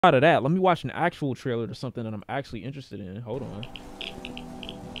Out of that, let me watch an actual trailer to something that I'm actually interested in. Hold on.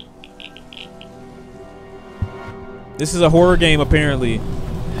 This is a horror game, apparently.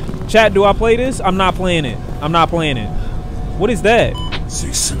 Chat, do I play this? I'm not playing it. I'm not playing it. What is that?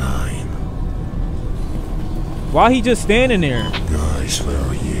 6 9. Why he just standing there? Guys, where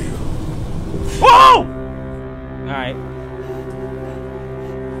are you? Oh! Alright.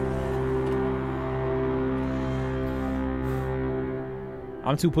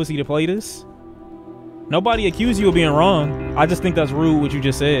 I'm too pussy to play this. Nobody accused you of being wrong. I just think that's rude what you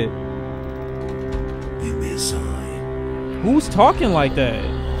just said. Give me a sign. Who's talking like that?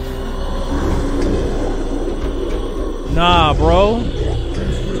 Nah, bro.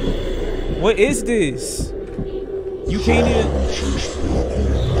 What is this? You can't even...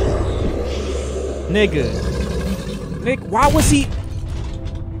 Nigga. Nick, why was he...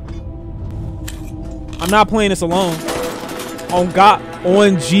 I'm not playing this alone. On God,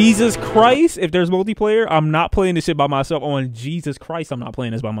 on Jesus Christ, if there's multiplayer, I'm not playing this shit by myself. On Jesus Christ, I'm not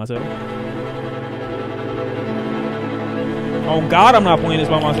playing this by myself. On God, I'm not playing this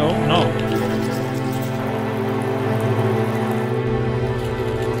by myself. No.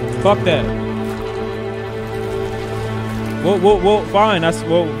 Fuck that. Well, fine. That's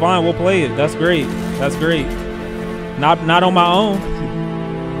fine. We'll play it. That's great. That's great. Not on my own.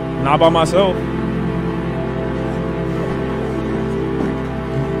 Not by myself.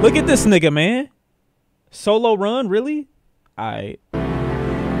 Look at this nigga, man. Solo run, really? Alright.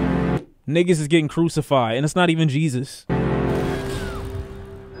 Niggas is getting crucified, and it's not even Jesus.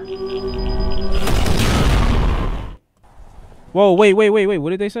 Whoa, wait.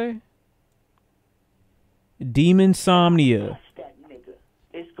 What did they say? Demonsomnia.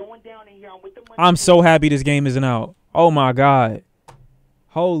 I'm so happy this game isn't out. Oh my God.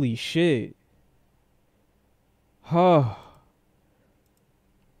 Holy shit. Huh.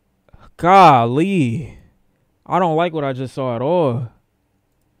 Golly. I don't like what I just saw at all.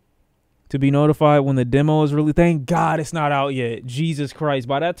 To be notified when the demo is really... Thank God it's not out yet. Jesus Christ.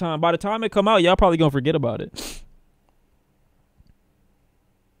 By the time it come out, y'all probably gonna forget about it.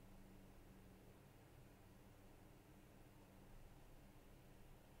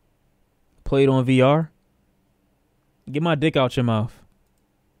 Played on VR. Get my dick out your mouth.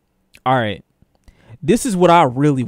 All right. This is what I really